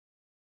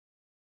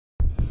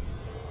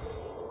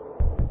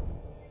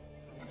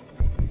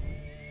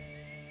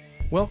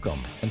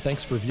Welcome, and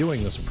thanks for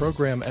viewing this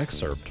program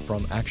excerpt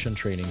from Action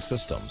Training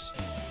Systems.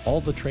 All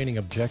the training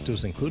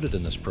objectives included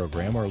in this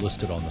program are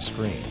listed on the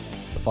screen.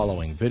 The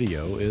following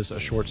video is a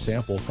short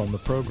sample from the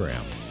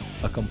program.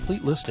 A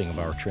complete listing of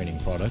our training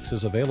products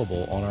is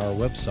available on our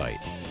website.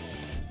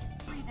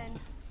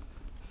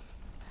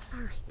 All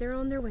right, they're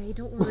on their way,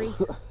 don't worry.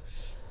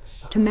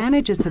 To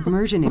manage a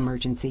submersion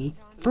emergency,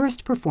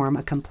 first perform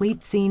a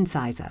complete scene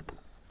size-up.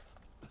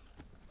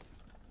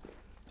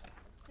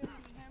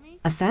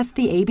 Assess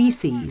the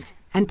ABCs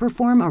and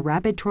perform a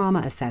rapid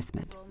trauma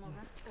assessment.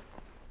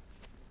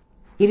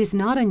 It is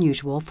not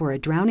unusual for a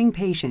drowning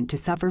patient to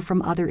suffer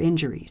from other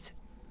injuries.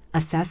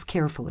 Assess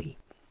carefully.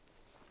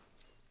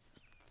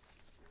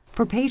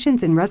 For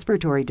patients in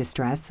respiratory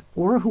distress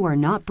or who are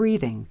not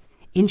breathing,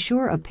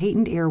 ensure a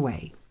patent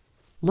airway.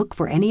 Look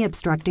for any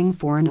obstructing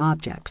foreign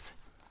objects.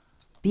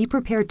 Be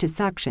prepared to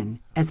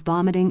suction, as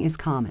vomiting is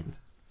common.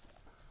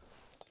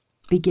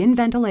 Begin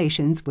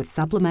ventilations with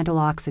supplemental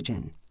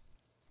oxygen.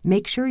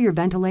 Make sure your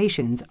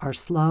ventilations are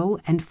slow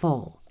and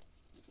full.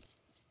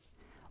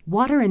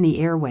 Water in the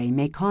airway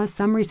may cause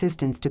some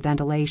resistance to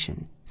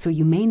ventilation, so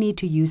you may need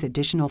to use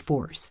additional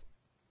force.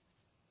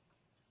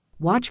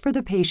 Watch for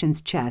the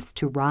patient's chest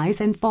to rise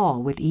and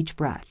fall with each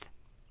breath.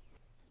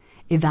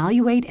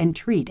 Evaluate and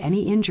treat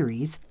any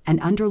injuries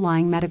and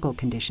underlying medical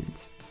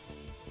conditions.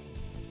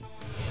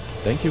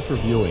 Thank you for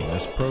viewing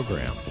this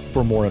program.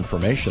 For more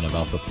information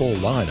about the full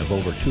line of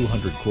over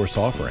 200 course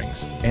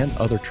offerings and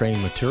other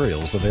training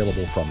materials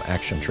available from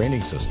Action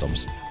Training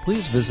Systems,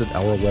 please visit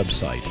our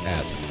website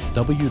at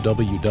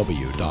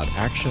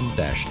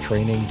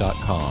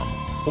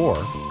www.action-training.com or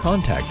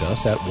contact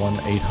us at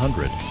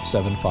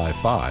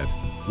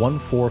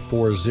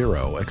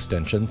 1-800-755-1440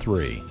 extension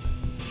 3.